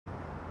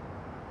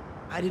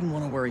I didn't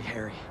want to worry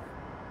Harry.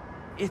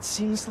 It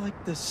seems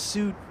like the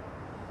suit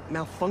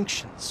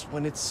malfunctions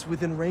when it's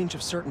within range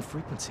of certain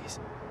frequencies.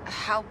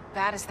 How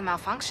bad is the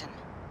malfunction?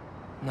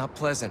 Not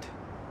pleasant,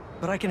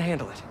 but I can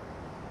handle it.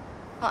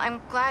 Well,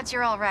 I'm glad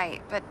you're all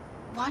right, but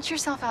watch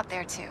yourself out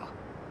there too.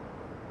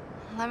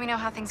 Let me know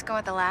how things go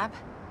at the lab.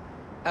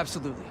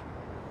 Absolutely.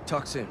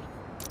 Talk soon.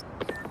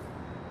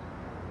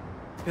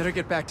 Better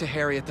get back to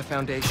Harry at the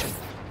Foundation.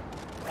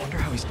 Wonder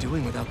how he's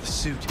doing without the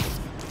suit.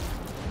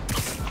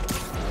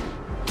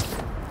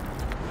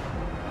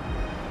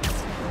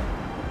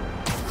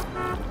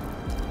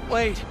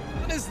 Wait,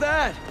 what is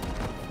that?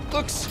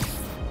 Looks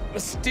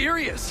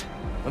mysterious.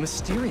 A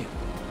Mysterium.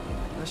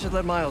 I should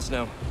let Miles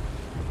know.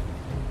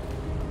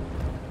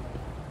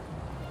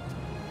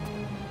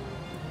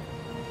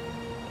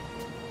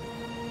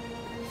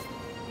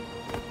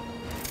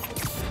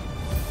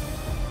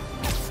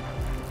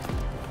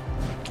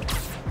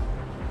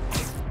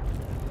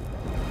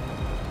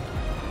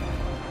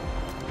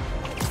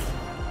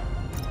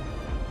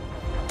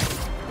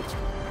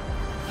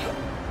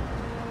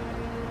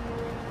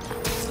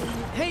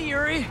 Hey,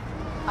 Yuri!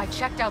 I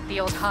checked out the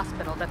old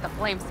hospital that the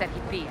Flame said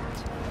he'd be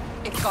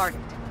at. It's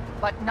guarded,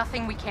 but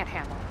nothing we can't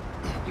handle.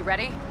 You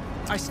ready?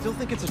 I still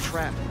think it's a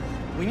trap.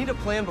 We need a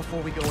plan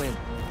before we go in.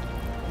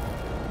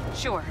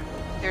 Sure.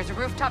 There's a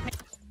rooftop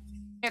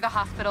near the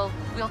hospital.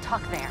 We'll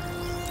talk there.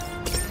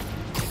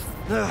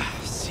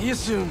 See you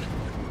soon.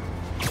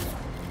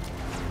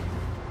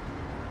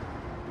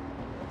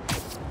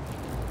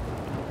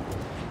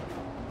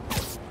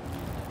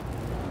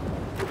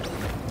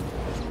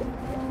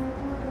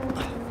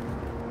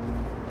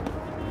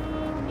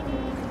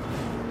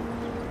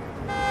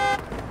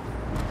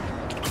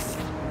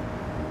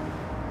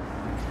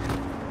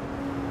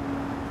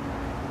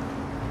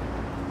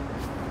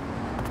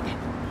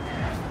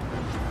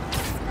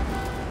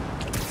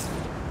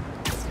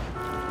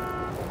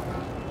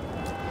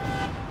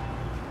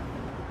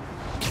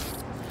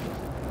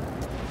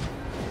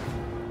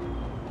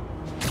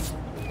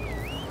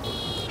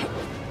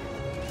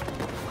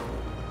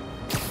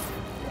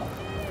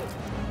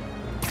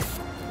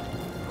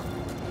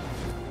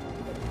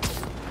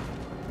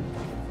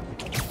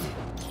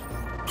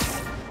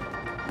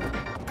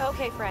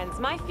 Okay, friends,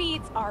 my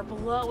feeds are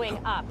blowing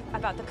up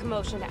about the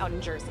commotion out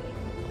in Jersey.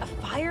 A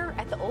fire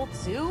at the old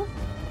zoo?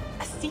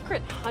 A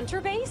secret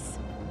hunter base?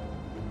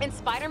 And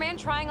Spider-Man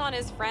trying on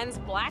his friend's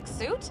black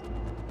suit?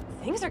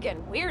 Things are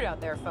getting weird out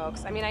there,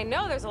 folks. I mean, I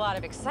know there's a lot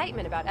of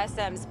excitement about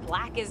SM's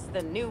black is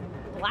the new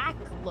black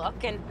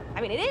look, and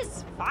I mean, it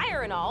is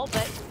fire and all,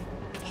 but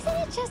isn't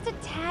it just a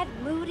tad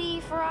moody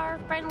for our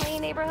friendly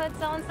neighborhood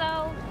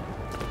so-and-so?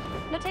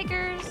 No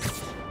takers?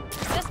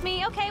 Just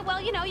me? Okay,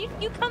 well, you know, you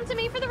come to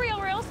me for the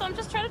real, so I'm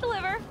just trying to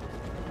deliver.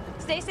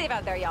 Stay safe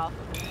out there, y'all.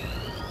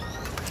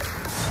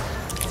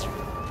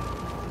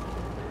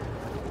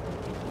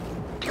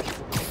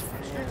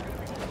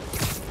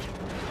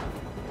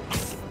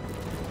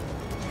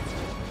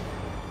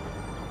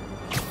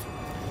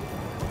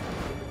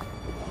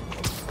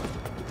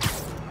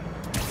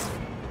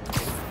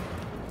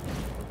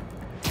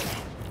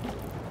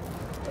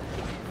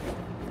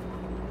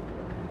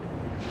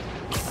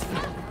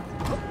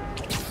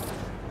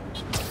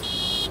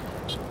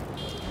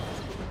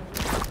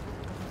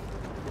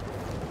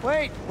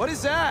 Wait, what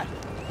is that?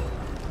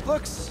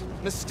 Looks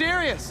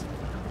mysterious.